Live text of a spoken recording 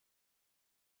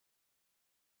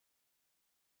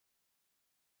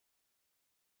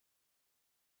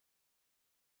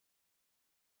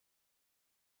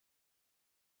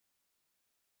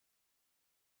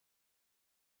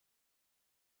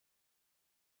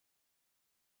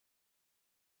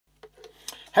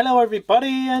Hello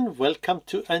everybody and welcome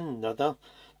to another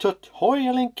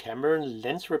tutorial in camera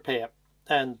lens repair.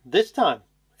 And this time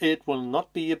it will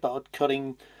not be about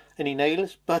cutting any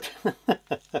nails, but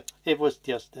it was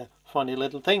just a funny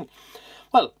little thing.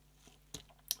 Well,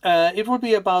 it will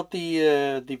be about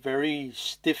the very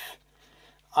stiff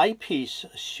eyepiece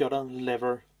shutter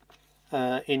lever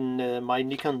in my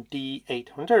Nikon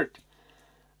D800.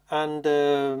 And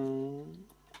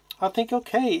I think,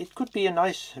 okay, it could be a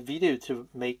nice video to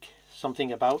make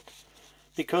something about,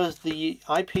 because the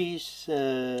eyepiece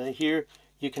here,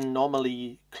 you can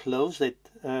normally close it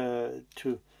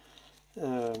to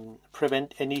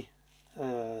prevent any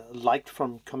light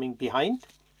from coming behind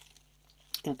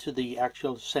into the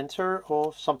actual sensor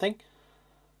or something.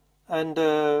 And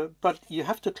but you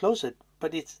have to close it,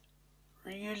 but it's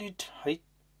really tight.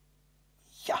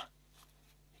 Yeah,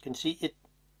 you can see it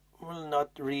will not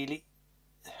really.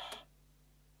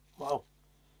 Wow.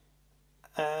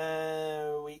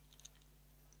 We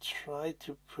try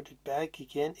to put it back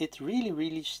again. It's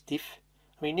really stiff.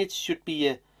 I mean, it should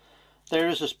be there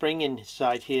is a spring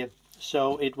inside here,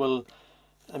 so it will,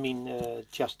 I mean,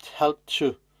 just help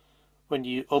to, when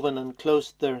you open and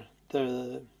close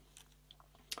the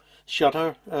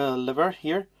shutter lever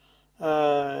here,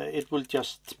 it will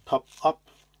just pop up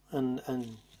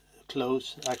and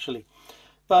close actually.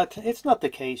 But it's not the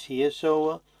case here,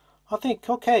 so I think,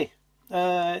 okay,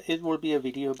 it will be a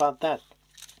video about that.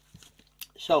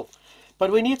 So,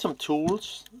 but we need some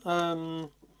tools, at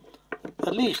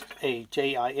least a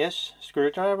JIS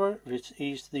screwdriver, which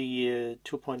is the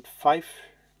 2.5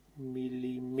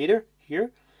 millimeter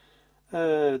here.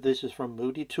 This is from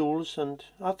Moody Tools, and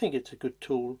I think it's a good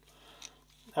tool.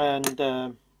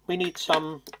 And we need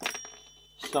some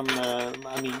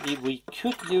I mean, we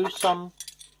could use some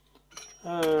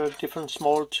different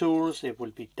small tools. It will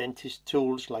be dentist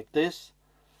tools like this,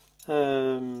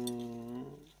 a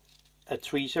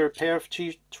tweezer, pair of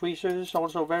tweezers,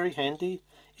 also very handy.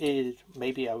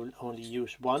 Maybe I will only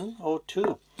use one or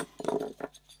two.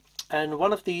 And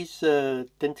one of these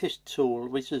dentist tool,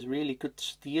 which is really good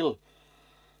steel,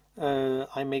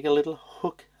 I make a little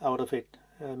hook out of it,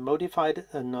 modified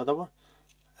another one,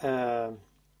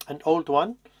 an old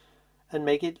one, and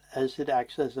make it as it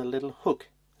acts as a little hook.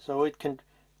 So it can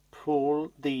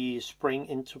pull the spring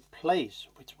into place,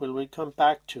 which we'll come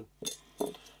back to.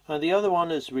 And the other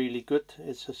one is really good.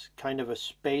 It's a kind of a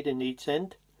spade in each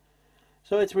end.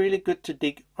 So it's really good to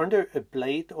dig under a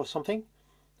blade or something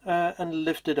and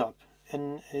lift it up.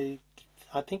 And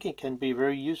I think it can be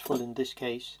very useful in this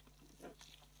case.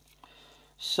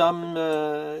 Some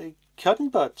cotton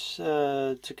buds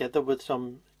together with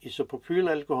some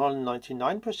isopropylalcohol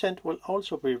 99% will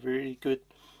also be very good,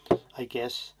 I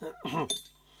guess.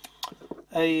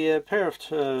 A pair of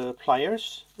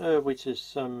pliers, which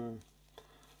is a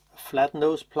flat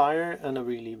nose plier and a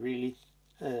really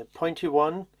pointy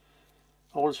one,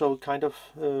 also kind of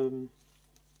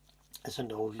as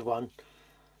an old one.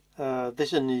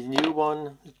 This is a new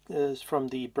one, is from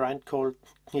the brand called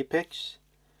Eyepiece,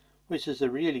 which is a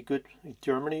really good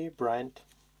Germany brand.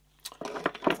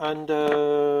 And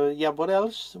yeah, what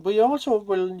else? We also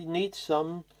will need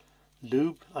some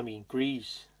lube, I mean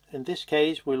grease. In this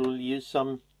case I will use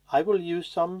some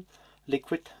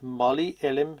Liqui-Moly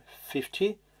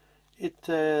LM50. It's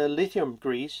lithium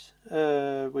grease,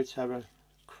 which have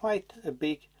quite a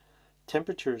big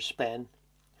temperature span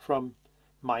from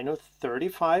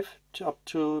 -35 to up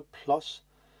to plus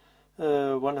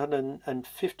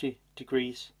 150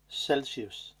 degrees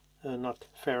Celsius, not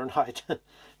Fahrenheit.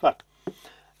 But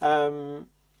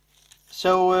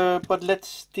but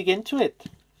let's dig into it.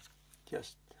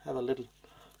 Just have a little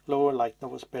lower light, that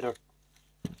was better.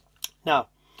 Now,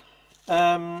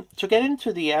 to get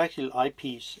into the actual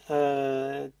eyepiece,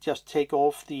 just take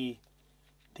off the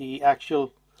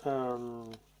actual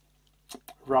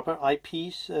rubber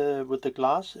eyepiece with the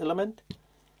glass element,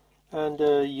 and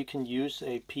you can use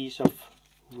a piece of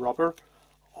rubber,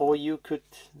 or you could,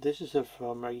 this is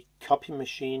from a copy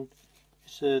machine.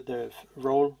 It's the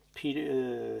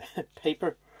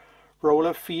paper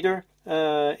roller feeder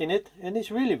in it, and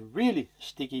it's really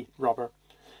sticky rubber.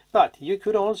 But you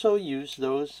could also use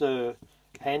those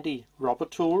handy rubber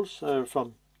tools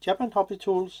from Japan Hobby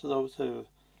Tools, those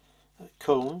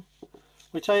cone,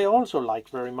 which I also like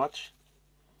very much.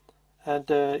 And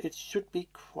it should be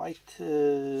quite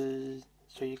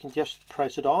so you can just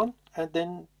press it on and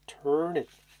then turn it.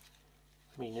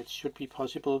 I mean, it should be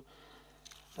possible,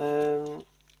 as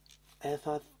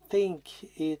I think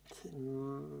it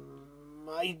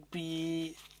might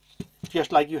be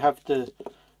just like you have the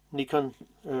Nikon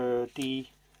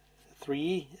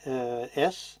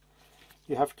D3S.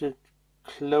 You have to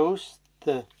close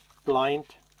the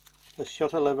blind, the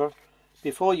shutter lever,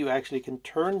 before you actually can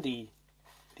turn the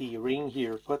ring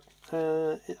here, but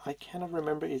I cannot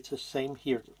remember it's the same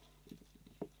here.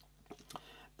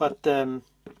 But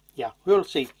yeah, we'll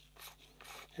see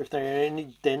if there are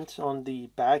any dents on the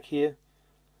back here.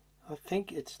 I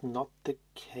think it's not the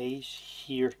case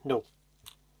here. No,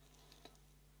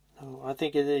 I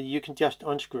think you can just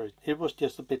unscrew it. It was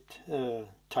just a bit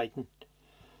tightened.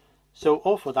 So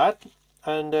all for that.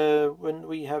 And when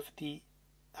we have the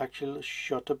actual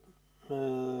shutter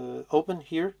open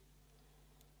here,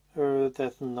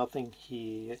 there's nothing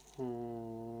here.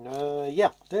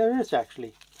 Yeah, there is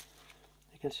actually.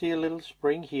 You can see a little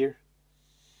spring here,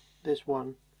 this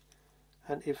one.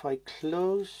 And if I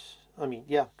close,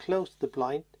 close the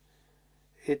blind,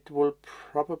 it will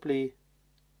probably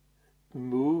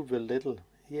move a little.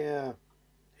 Yeah,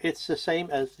 it's the same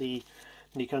as the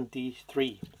Nikon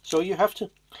D3. So you have to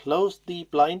close the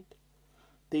blind,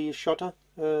 the shutter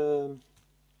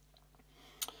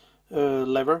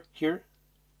lever here.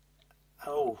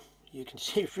 Oh, you can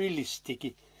see really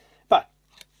sticky. But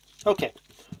okay,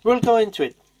 we'll go into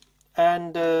it.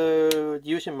 And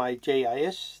using my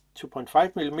JIS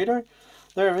 2.5mm,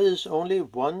 there is only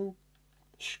one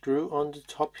screw on the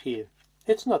top here.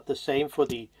 It's not the same for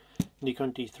the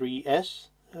Nikon D3S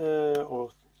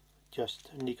or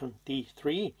just Nikon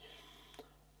D3,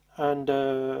 and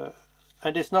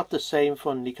it's not the same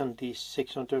for Nikon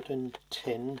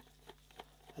D610,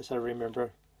 as I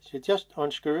remember. So you just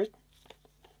unscrew it.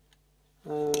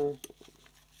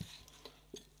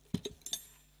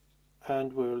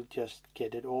 And we'll just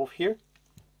get it off here.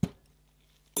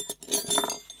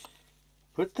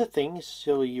 Put the things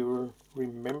so you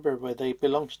remember where they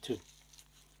belong to.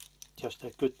 Just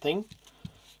a good thing.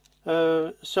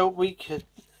 So we could,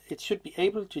 it should be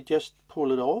able to just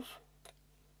pull it off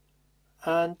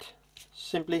and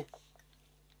simply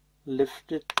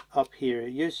lift it up here.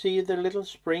 You see the little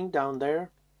spring down there?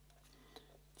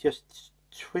 Just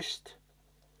twist.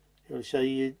 So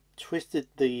you twisted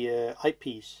the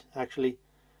eyepiece actually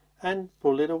and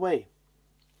pull it away,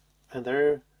 and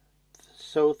there,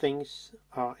 so things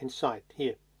are inside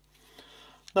here.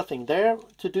 Nothing there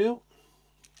to do.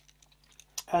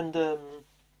 And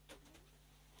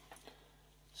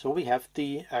so we have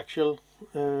the actual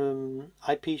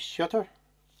eyepiece shutter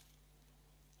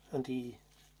and the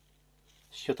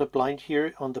shutter blind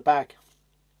here on the back.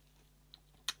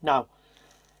 Now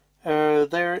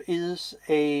there is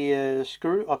a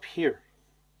screw up here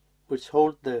which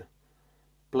holds the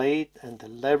blade and the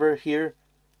lever here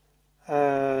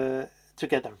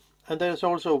together, and there's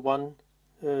also one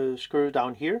screw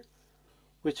down here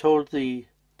which holds the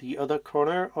other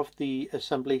corner of the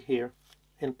assembly here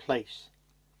in place.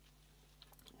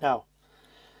 Now,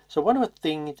 so one of the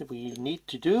things that we need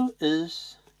to do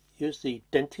is use the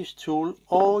dentist tool,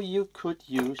 or you could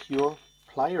use your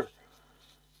plier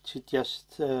to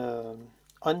just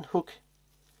unhook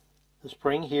the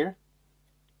spring here.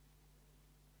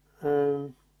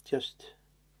 Just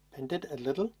bend it a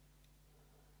little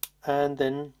and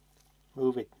then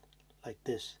move it like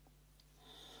this.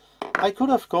 I could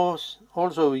of course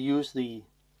also use the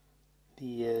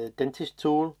dentist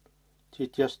tool to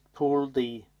just pull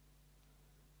the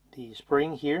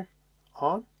spring here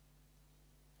on,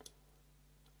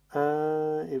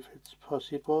 if it's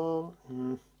possible.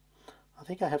 I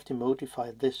think I have to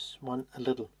modify this one a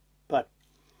little, but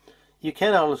you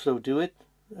can also do it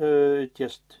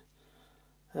just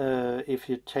if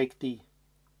you take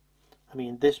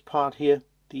this part here,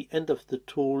 the end of the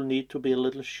tool need to be a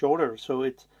little shorter, so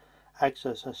it acts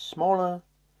as a smaller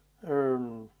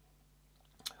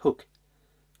hook,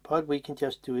 but we can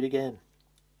just do it again.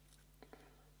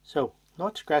 So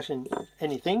not scratching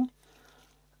anything,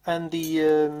 and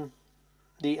the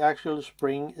actual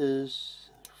spring is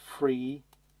free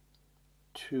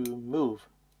to move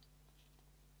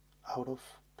out of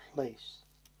place.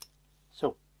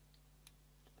 So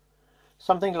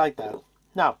something like that.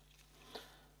 Now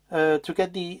to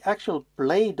get the actual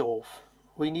blade off,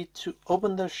 we need to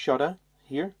open the shutter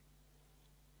here,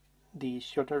 the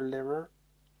shutter lever.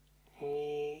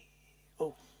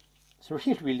 Oh,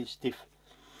 it's really stiff.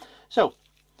 So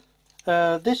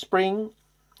this spring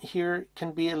here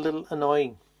can be a little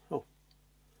annoying. Oh,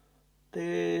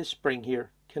 this spring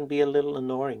here can be a little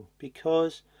annoying,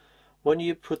 because when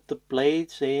you put the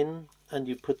blades in and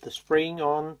you put the spring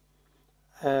on,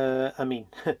 the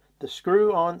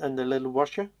screw on and the little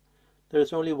washer,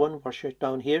 there's only one washer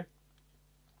down here,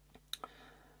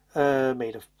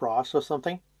 made of brass or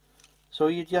something. So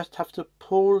you just have to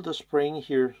pull the spring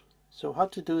here. So how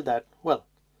to do that? Well,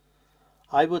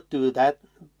 I would do that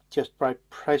just by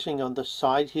pressing on the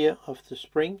side here of the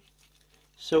spring,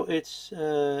 so it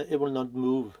will not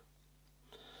move,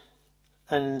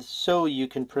 and so you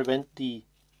can prevent the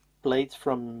blades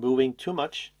from moving too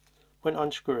much when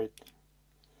unscrew it.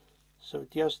 So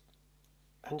just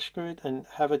unscrew it and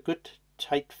have a good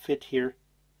tight fit here,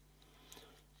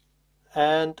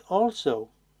 and also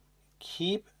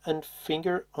keep a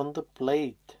finger on the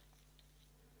blade,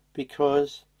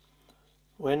 because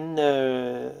when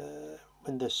the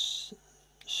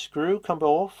screw comes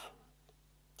off,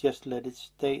 just let it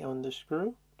stay on the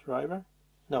screw driver.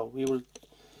 No, we will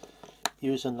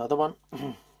use another one.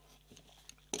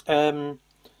 You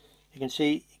can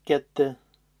see, get the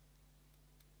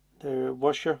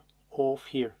washer off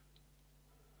here.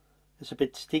 It's a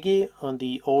bit sticky on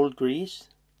the old grease.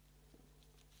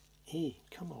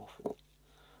 Come off.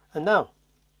 And now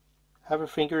have a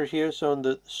finger here so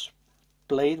the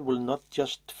blade will not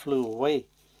just flew away.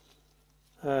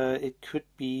 It could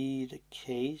be the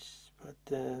case,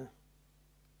 but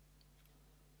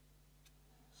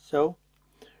so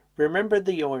remember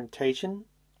the orientation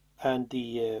and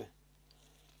the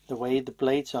way the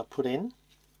blades are put in.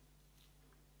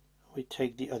 We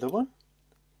take the other one,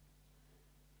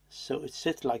 so it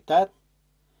sits like that.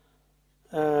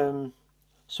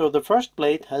 So the first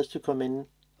blade has to come in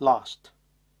last.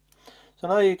 So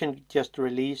now you can just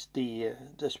release the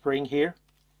spring here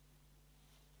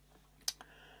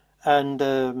and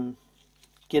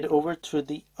get over to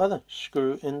the other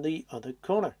screw in the other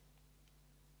corner,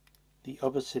 the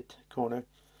opposite corner.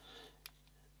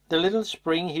 The little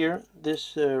spring here,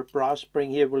 this brass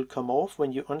spring here, will come off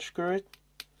when you unscrew it,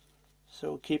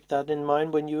 so keep that in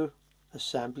mind when you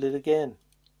assemble it again.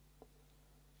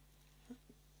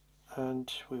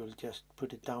 And we will just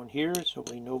put it down here so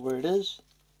we know where it is.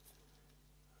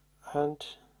 And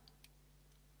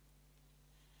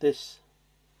this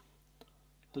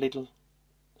little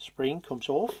spring comes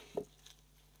off.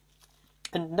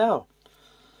 And now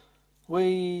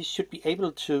we should be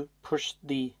able to push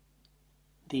the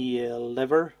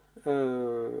lever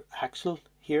axle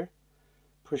here,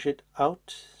 push it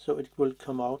out so it will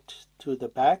come out to the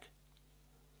back.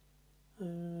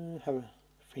 Have a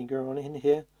finger on it in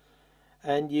here,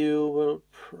 and you will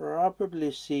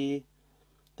probably see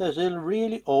there's a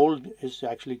really old, is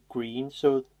actually green,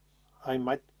 so I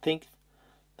might think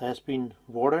there's been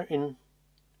water in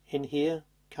here,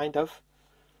 kind of.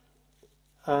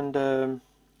 And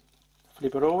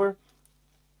flip it over,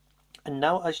 and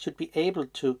now I should be able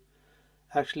to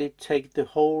actually take the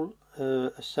whole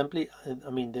assembly, I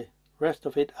mean the rest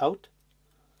of it out.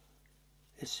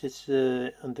 It's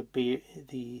on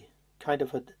the kind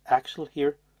of an axle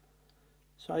here,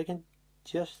 so I can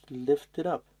just lift it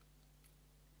up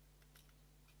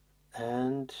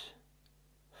and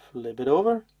flip it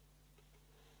over,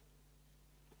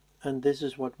 and this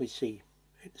is what we see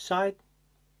inside.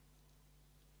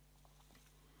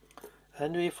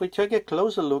 And if we take a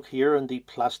closer look here on the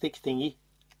plastic thingy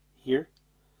here,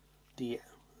 the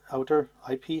outer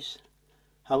eyepiece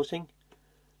housing,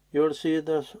 you'll see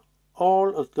there's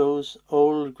all of those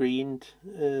old green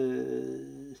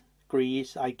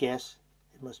grease, I guess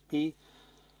it must be.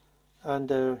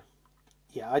 And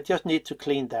yeah, I just need to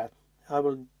clean that. I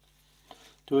will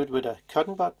do it with a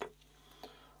cotton bud.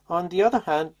 On the other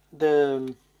hand,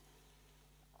 the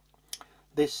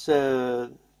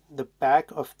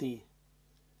back of the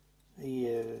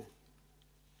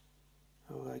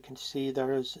I can see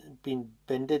there has been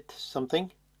bended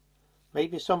something.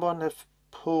 Maybe someone have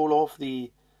pulled off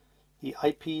the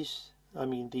eyepiece, I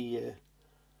mean the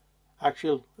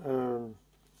actual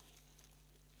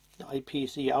the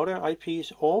eyepiece, the outer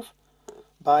eyepiece off,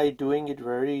 by doing it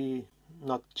very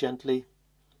not gently.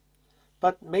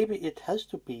 But maybe it has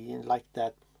to be like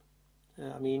that.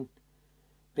 I mean,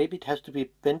 maybe it has to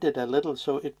be bended a little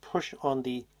so it push on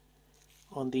the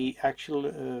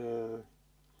actual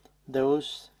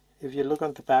those. If you look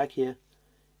on the back here,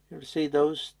 you'll see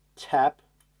those tap.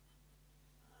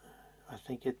 I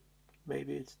think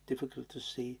maybe it's difficult to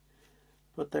see,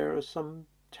 but there are some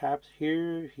tabs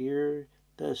here.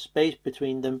 There's space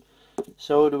between them,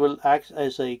 so it will act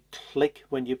as a click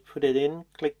when you put it in.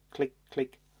 Click, click,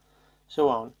 click, so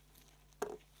on.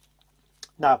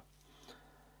 Now,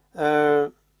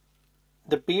 the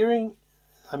bearing,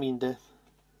 I mean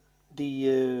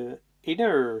the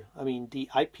inner, I mean the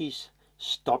eyepiece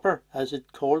stopper, as it's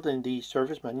called in the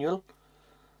service manual,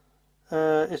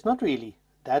 it's not really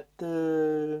that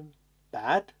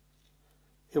bad.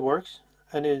 It works,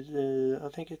 and I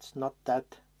think it's not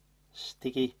that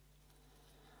sticky.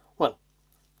 Well,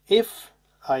 if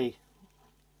I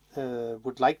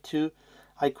would like to,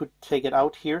 I could take it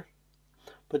out here,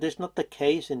 but it's not the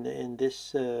case in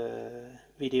this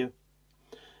video.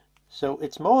 So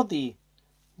it's more the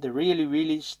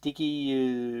really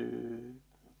sticky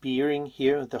bearing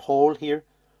here, the hole here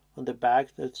on the back.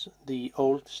 That's the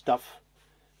old stuff,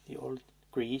 the old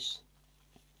grease.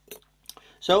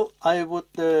 So I would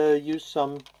use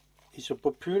some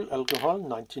isopropylalcohol,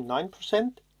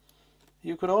 99%.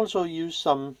 You could also use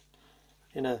some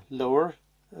in a lower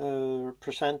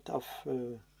percent of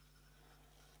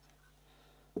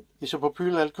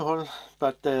isopropylalcohol,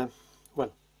 but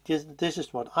well, this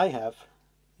is what I have.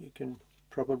 You can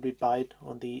probably buy it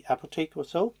on the apotheke or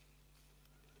so.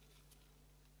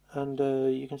 And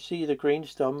you can see the green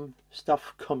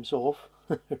stuff comes off.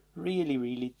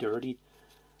 really dirty.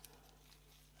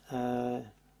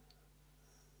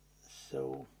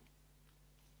 So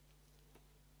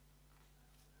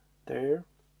there,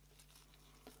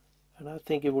 and I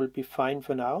think it will be fine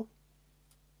for now.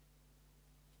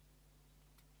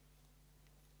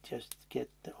 Just get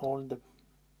all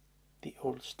the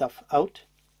old stuff out,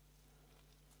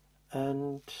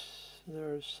 and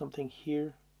there's something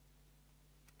here.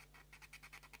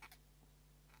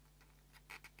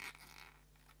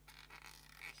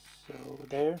 So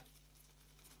there,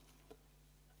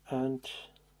 and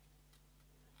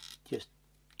just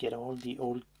get all the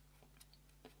old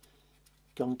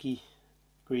gunky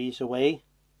grease away,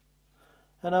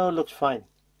 and now it looks fine.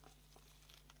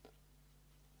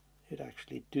 It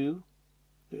actually do.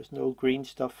 There's no green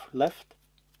stuff left.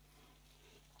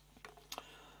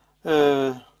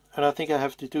 And I think I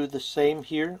have to do the same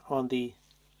here on the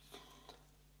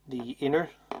inner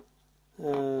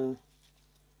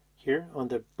here on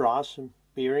the brass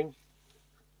bearing.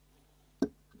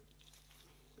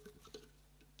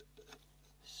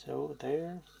 So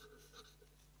there.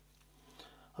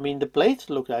 I mean, the blades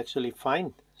look actually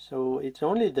fine. So it's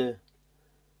only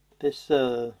this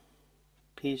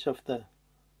piece of the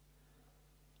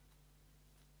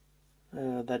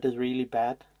that is really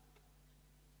bad.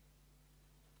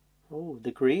 Oh,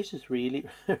 the grease is really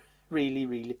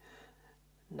really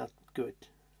not good.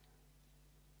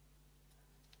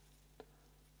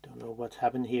 Don't know what's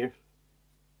happened here.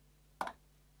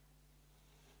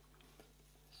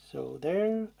 So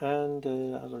there, and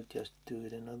I will just do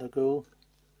it another go.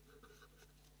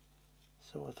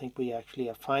 So I think we actually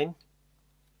are fine.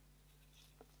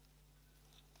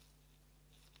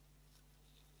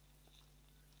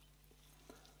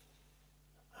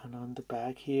 And on the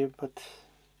back here, but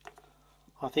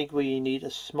I think we need a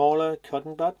smaller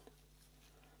cotton bud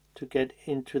to get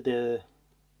into the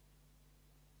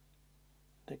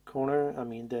corner. I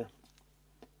mean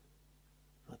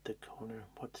not the corner,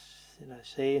 what did I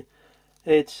say?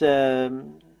 It's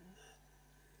the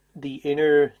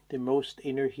inner, the most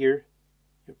inner here.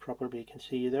 You probably can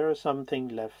see there is something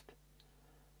left,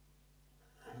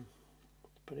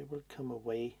 but it will come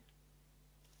away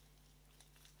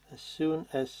as soon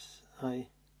as I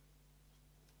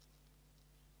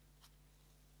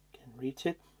can reach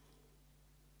it.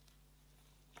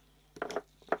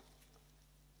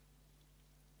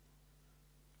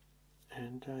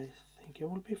 And I think it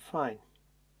will be fine.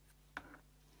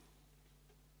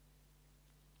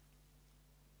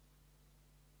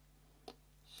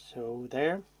 So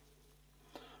there,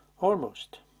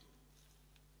 almost.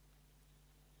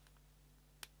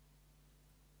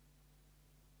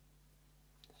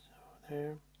 So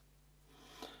there.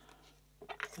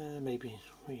 Maybe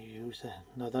we use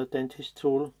another dentist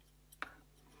tool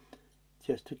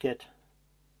just to get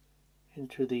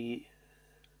into the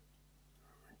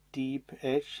deep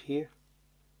edge here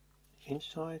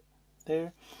inside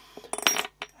there,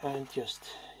 and just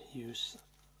use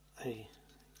a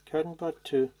cotton bud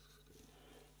to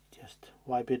just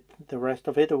wipe the rest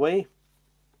of it away.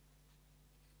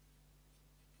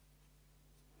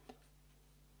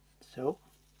 So,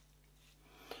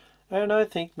 and I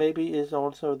think maybe is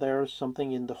also there's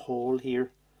something in the hole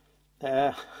here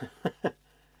that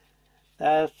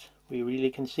we really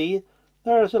can see.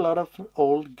 There's a lot of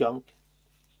old gunk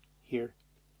here,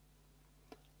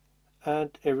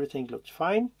 and everything looks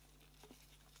fine.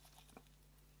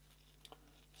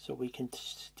 So we can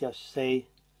just say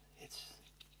it's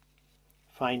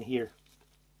fine here.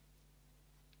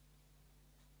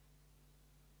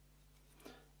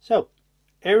 So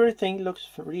everything looks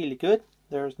really good.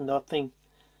 There's nothing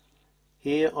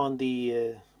here on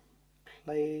the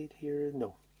plate here.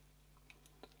 No,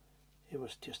 it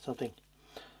was just something.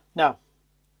 Now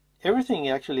everything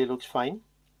actually looks fine.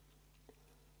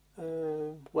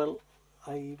 Well,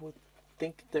 I would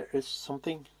think there is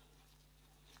something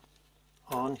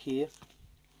on here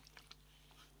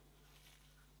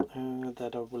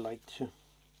that I would like to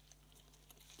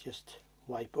just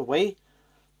wipe away.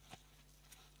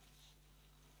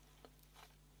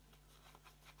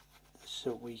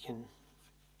 So we can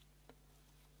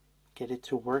get it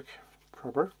to work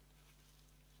proper.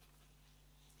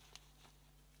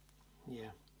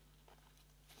 Yeah.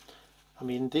 I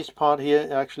mean, this part here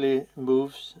actually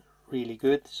moves really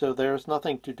good, so there's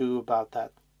nothing to do about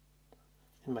that,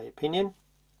 in my opinion.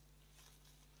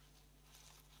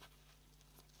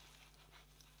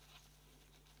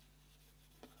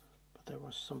 But there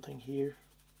was something here.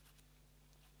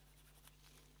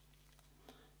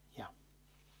 Yeah.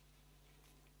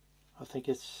 I think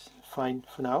it's fine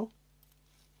for now.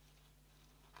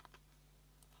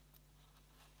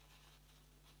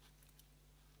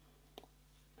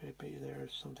 Maybe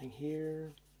there's something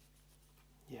here.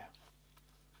 Yeah.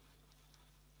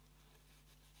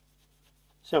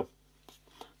 So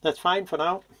that's fine for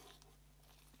now.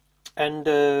 And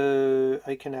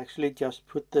I can actually just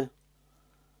put the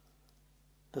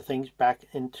things back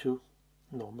into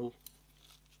normal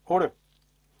order.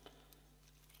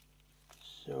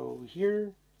 So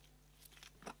here.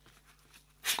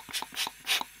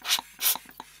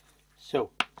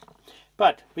 So,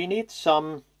 but we need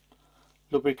some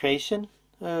lubrication,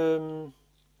 and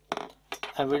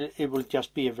it will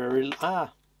just be a very I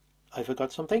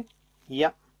forgot something.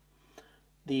 Yeah,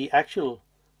 the actual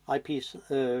eyepiece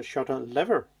shutter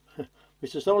lever,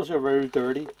 which is also very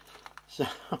dirty, so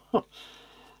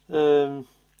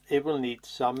it will need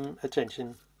some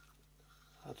attention,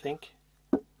 I think,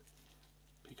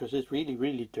 because it's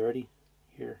really dirty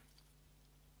here.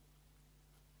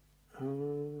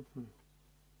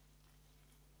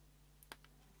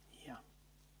 Yeah.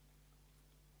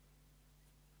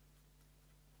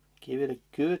 Give it a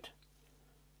good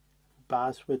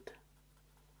bath with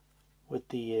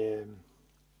the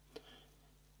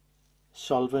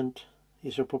solvent,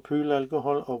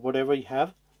 isopropylalcohol, or whatever you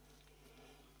have.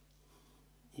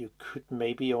 You could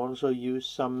maybe also use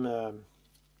some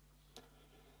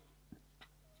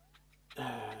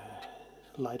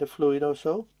lighter fluid or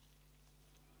so.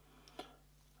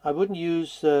 I wouldn't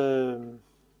use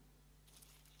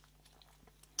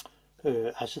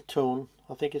acetone.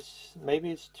 I think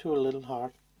maybe it's too a little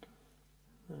hard.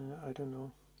 I don't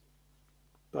know,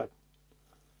 but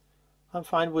I'm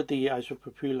fine with the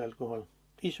isopropylalcohol.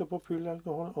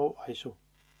 Isopropylalcohol or iso.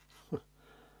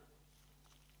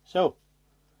 So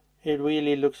it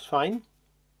really looks fine.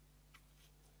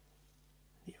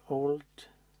 The old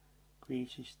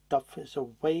greasy stuff is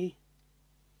away,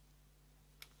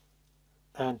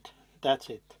 and that's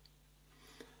it.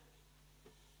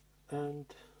 And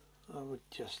I would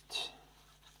just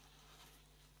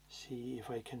see if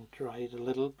I can dry it a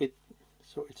little bit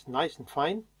so it's nice and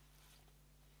fine.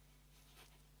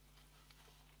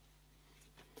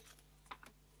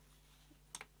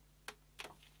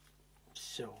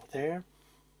 So there.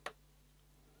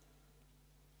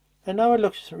 And now it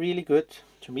looks really good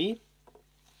to me.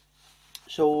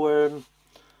 So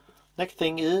next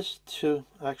thing is to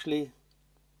actually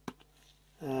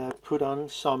put on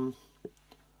some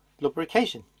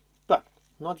lubrication, but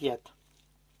not yet.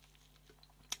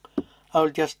 I'll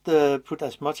just put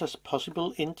as much as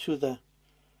possible into the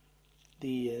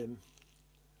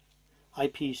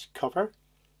eyepiece cover,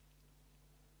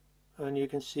 and you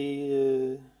can see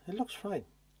it looks fine.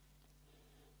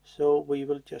 So we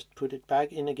will just put it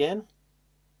back in again.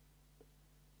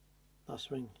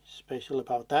 Nothing special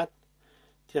about that.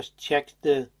 Just check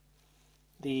the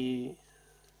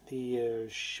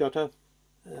shutter.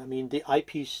 I mean, the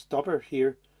eyepiece stopper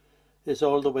here is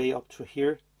all the way up to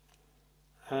here,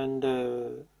 and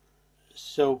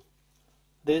so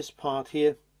this part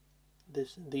here,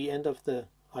 the end of the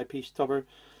eyepiece stopper,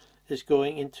 is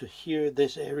going into here,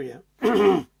 this area,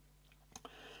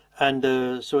 and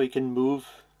so it can move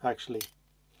actually,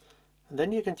 and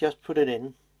then you can just put it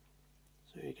in,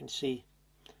 so you can see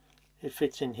it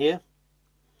fits in here,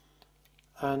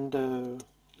 and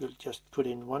you'll just put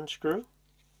in one screw,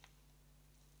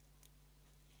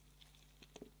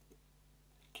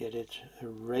 get it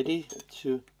ready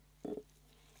to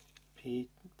be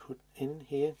put in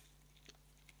here.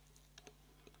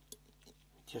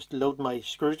 Just load my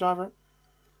screwdriver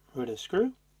with a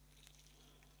screw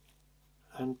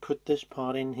and put this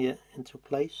part in here into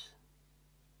place,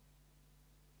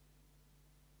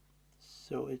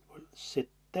 so it will sit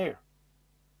there.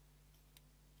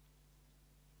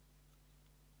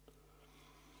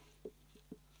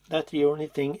 That's the only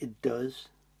thing it does.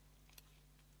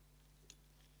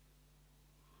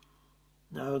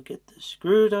 Now get the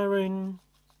screwdriver in,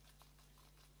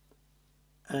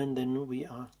 and then we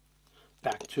are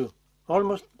back to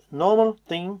almost normal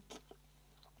thing.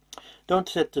 Don't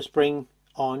set the spring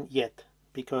on yet,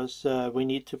 because we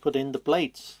need to put in the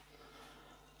blades.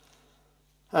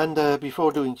 And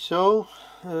before doing so,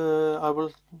 I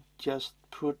will just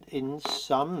put in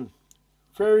some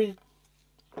very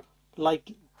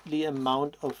likely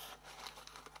amount of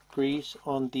grease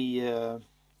on the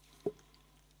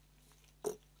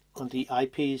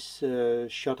eyepiece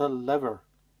shutter lever,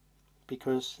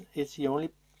 because it's the only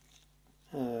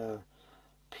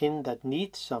pin that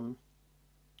needs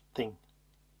something.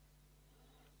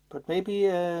 But maybe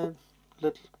a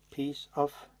little piece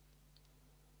of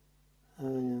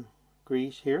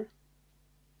grease here,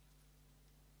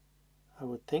 I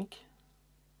would think.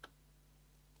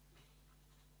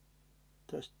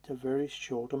 Just a very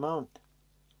short amount.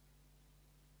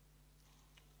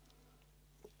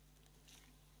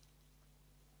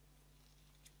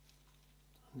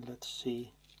 And let's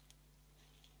see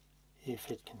if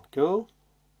it can go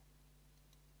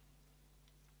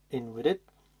in with it.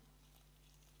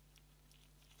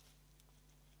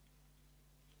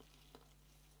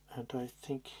 And I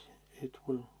think it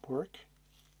will work.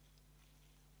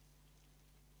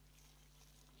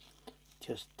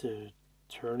 Just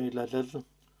turn it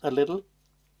a little.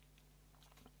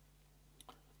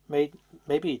 Maybe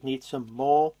it needs some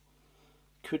more.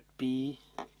 Could be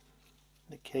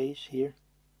the case here.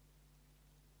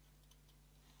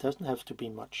 Doesn't have to be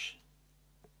much.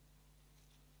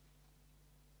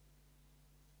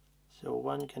 So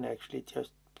one can actually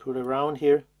just put around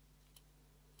here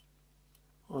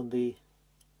on the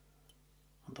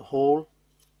hole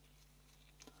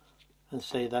and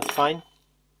say that's fine.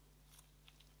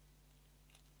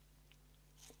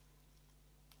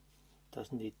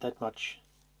 Doesn't need that much.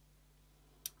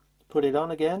 Put it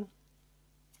on again,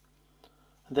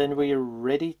 and then we are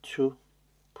ready to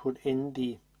put in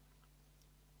the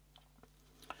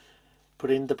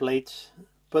blades.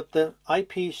 But the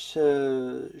eyepiece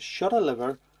shutter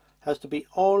lever has to be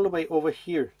all the way over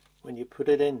here when you put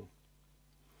it in.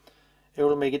 It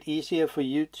will make it easier for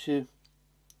you to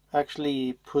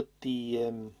actually put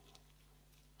the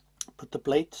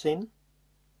blades in.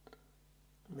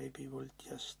 Maybe we'll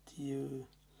just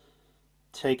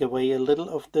take away a little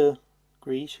of the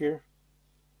grease here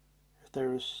if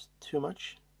there is too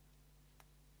much.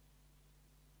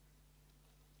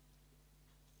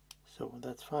 So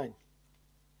that's fine.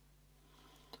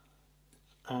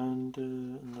 And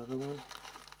another one.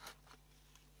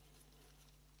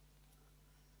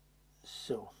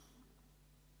 So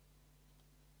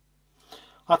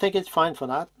I think it's fine for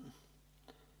that.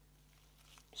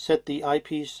 Set the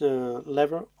eyepiece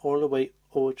lever all the way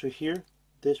over to here,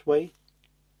 this way,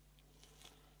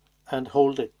 and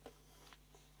hold it.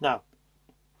 Now,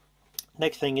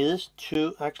 next thing is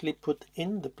to actually put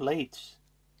in the blades.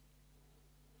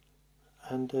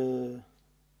 And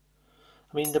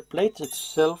I mean, the blades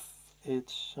itself,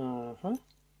 it's come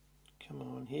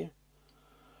on here,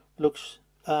 looks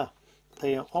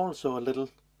they are also a little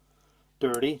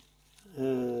dirty.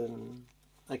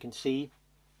 I can see.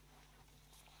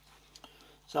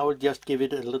 So I will just give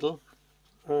it a little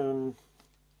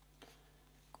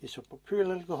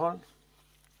Isopropylalcohol,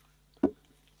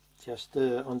 just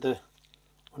on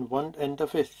one end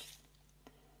of it,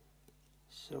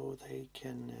 so they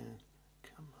can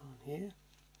come on here,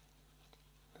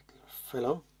 little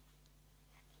fellow,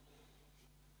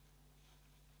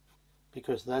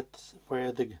 because that's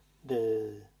where the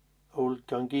old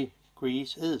gunky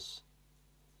grease is,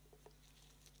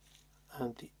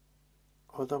 and the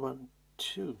other one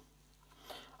too.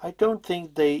 I don't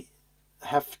think they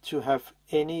have to have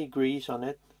any grease on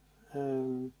it.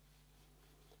 I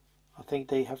think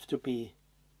they have to be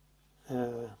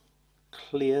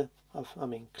clean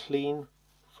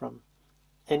from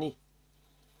any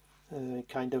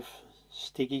kind of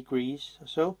sticky grease or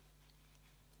so.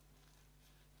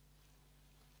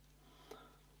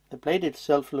 The blade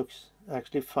itself looks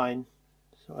actually fine,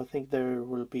 so I think there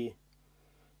will be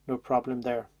no problem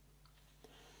there.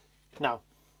 Now,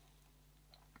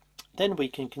 then we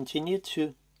can continue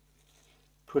to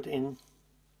put in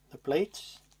the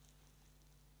blades,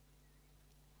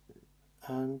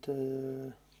 and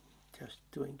just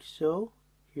doing so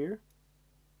here.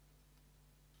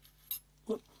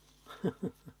 Whoop. Come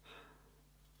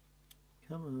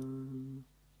on.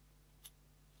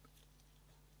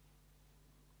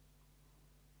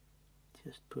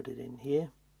 Just put it in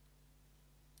here.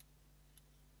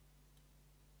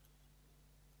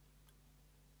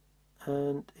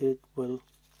 And it will,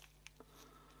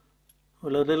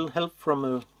 with a little help from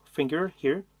a finger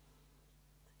here,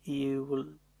 you will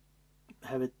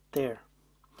have it there.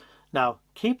 Now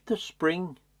keep the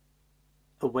spring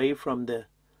away from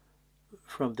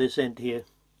this end here.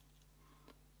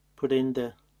 Put in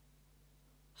the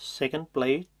second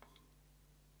blade,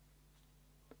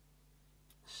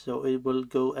 so it will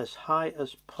go as high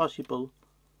as possible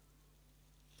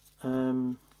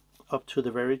up to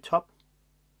the very top.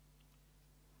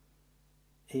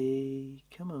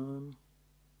 Come on.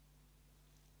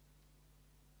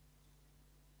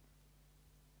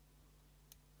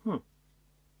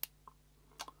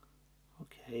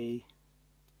 Okay.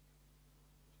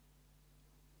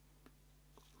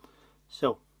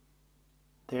 So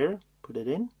there, put it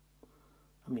in.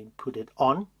 I mean, put it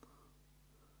on.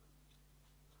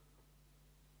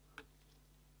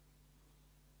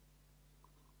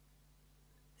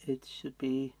 It should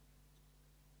be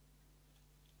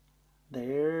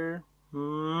there.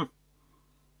 No,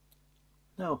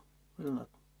 will not.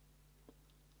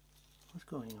 What's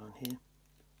going on here?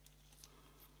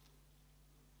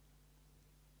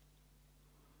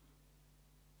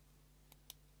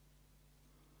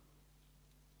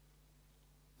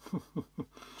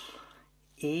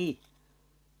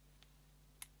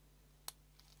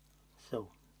 So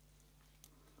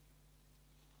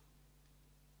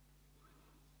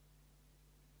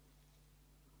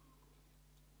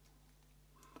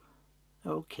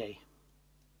okay.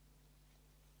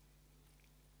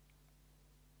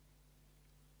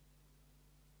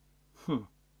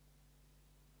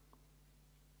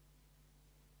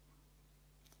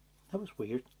 That was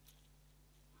weird.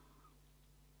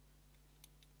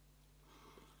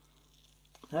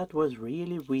 That was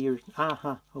really weird.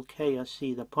 Aha, okay, I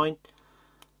see the point.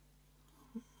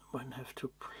 One have to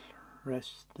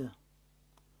press the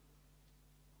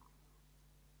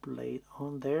blade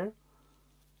on there.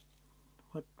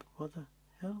 What the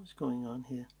hell is going on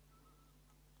here?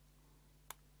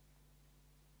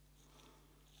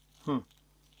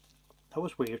 That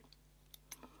was weird.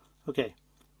 Okay,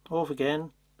 off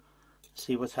again.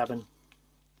 See what's happened.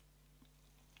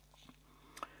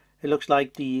 It looks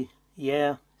like the,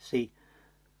 yeah, see,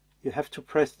 you have to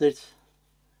press this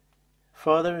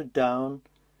further down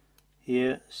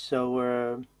here,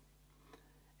 so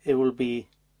it will be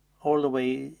all the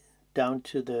way down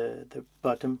to the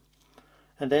bottom,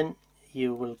 and then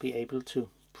you will be able to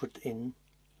put in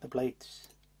the blades.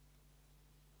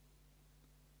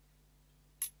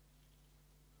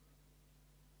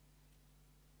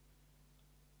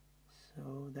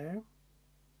 So there.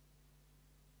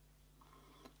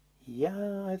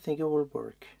 Yeah, I think it will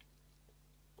work.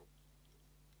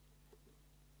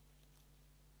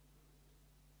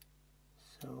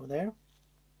 So there.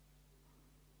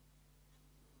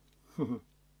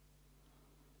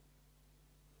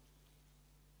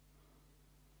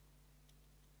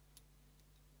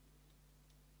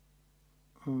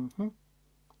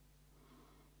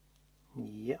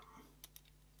 Yeah.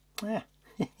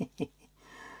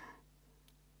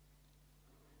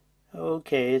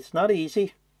 Okay, it's not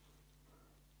easy,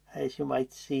 as you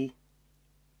might see.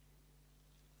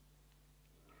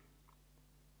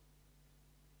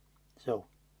 So,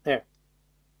 there.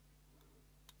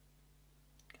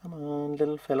 Come on,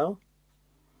 little fellow.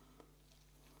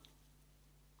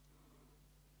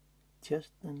 Just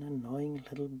an annoying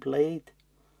little blade.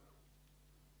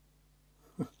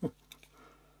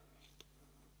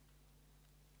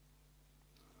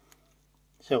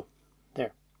 So,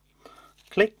 there.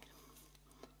 Click.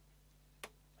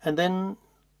 And then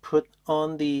put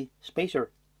on the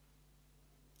spacer.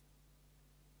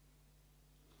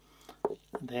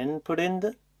 And then put in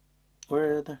the,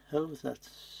 where the hell was that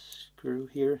screw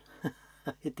here?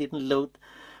 It didn't load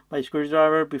my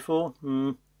screwdriver before.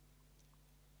 Yeah,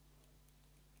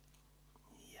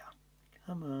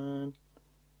 come on.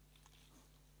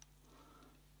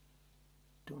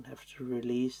 Don't have to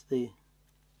release the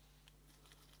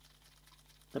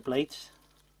blades.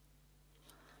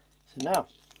 So now,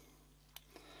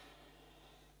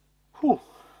 whew,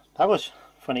 that was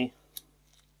funny,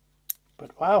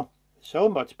 but wow, so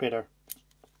much better.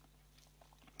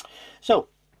 So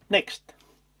next,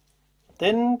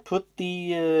 then put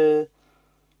the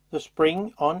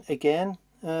spring on again.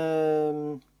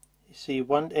 You see,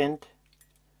 one end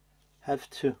have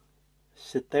to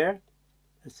sit there,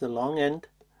 it's the long end,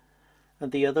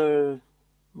 and the other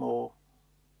more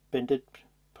bended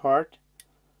part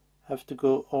have to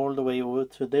go all the way over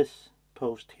to this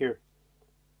post here.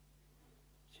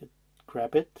 Should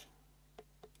grab it,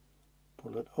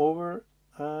 pull it over,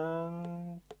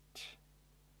 and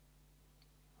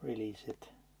release it.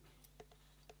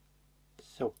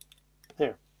 So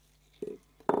there,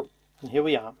 and here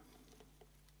we are.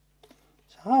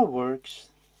 So how it works,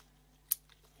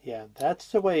 yeah, that's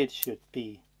the way it should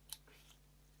be.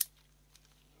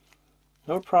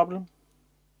 No problem.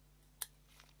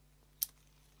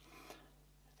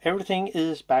 Everything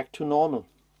is back to normal.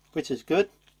 which is good.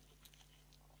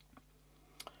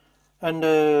 And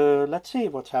let's see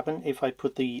what's happened if I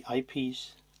put the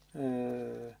eyepiece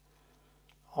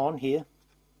on here.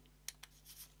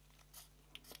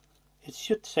 It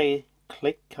should say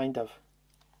click, kind of.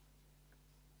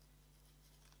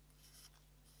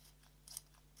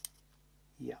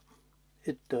 Yeah,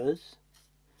 it does.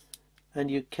 And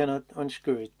you cannot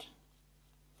unscrew it.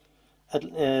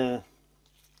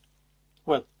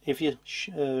 Well, if you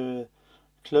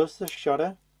close the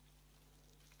shutter,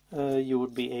 you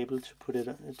would be able to put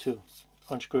it to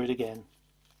unscrew it again.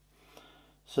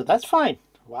 So that's fine.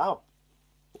 Wow.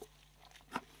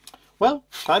 Well,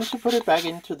 time to put it back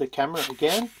into the camera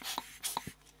again.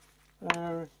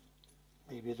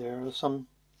 Maybe there is some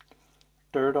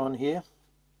dirt on here.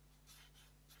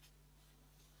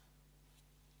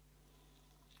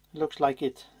 Looks like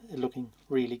it's looking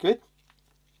really good.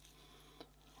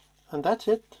 And that's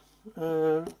it.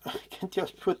 I can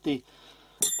just put the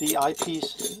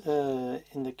eyepiece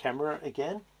in the camera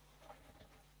again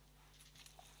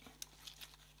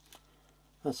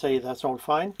and say that's all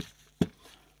fine.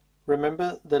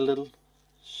 Remember the little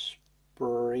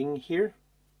spring here?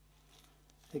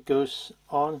 It goes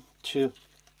on to,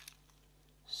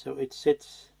 so it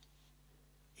sits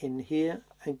in here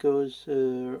and goes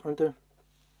under.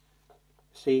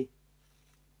 See,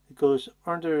 it goes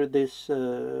under this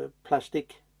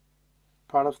plastic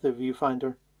part of the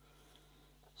viewfinder,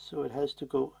 so it has to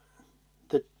go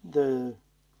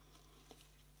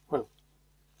well,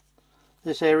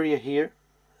 this area here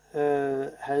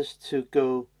has to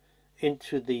go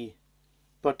into the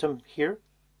bottom here,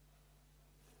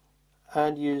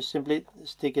 and you simply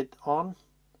stick it on,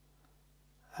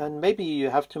 and maybe you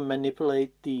have to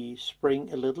manipulate the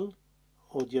spring a little,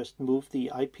 or just move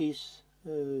the eyepiece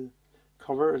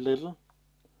cover a little,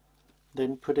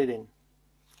 then put it in.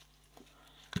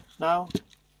 Now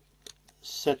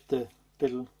set the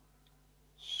little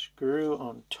screw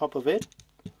on top of it,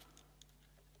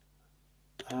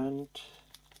 and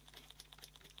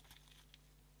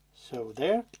so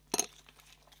there.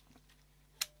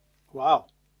 Wow,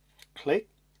 click.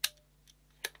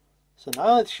 So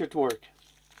now it should work.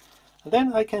 And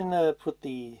then I can put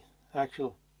the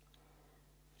actual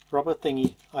rubber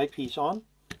thingy eyepiece on.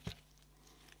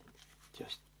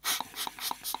 Just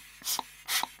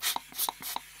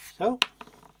so.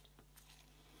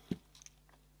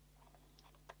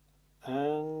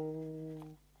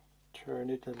 And turn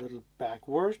it a little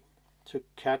backward to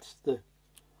catch the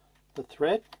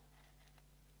thread.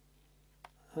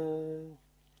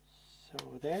 So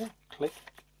there, click.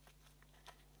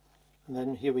 And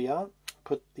then here we are.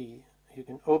 You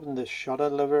can open the shutter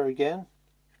lever again,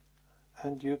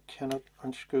 and you cannot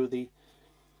unscrew the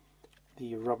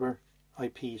rubber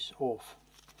eyepiece off.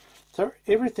 So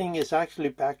everything is actually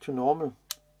back to normal.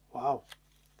 Wow,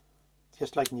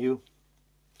 just like new.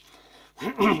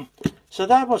 So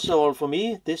that was all for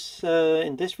me in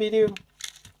this video,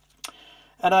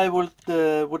 and I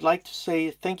would like to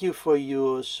say thank you for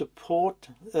your support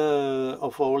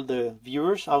of all the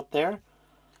viewers out there.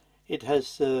 It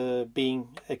has been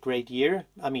a great year.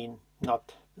 I mean,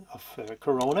 not of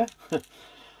Corona.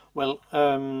 Well,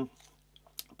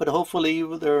 but hopefully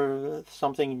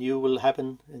something new will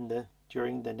happen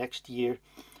during the next year.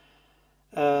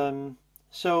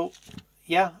 So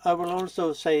yeah, I will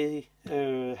also say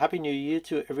Happy New Year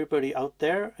to everybody out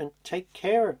there, and take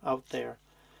care out there.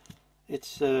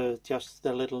 It's just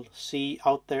the little sea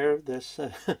out there that's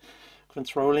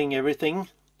controlling everything.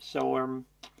 So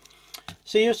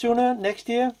see you sooner next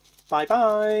year. Bye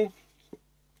bye.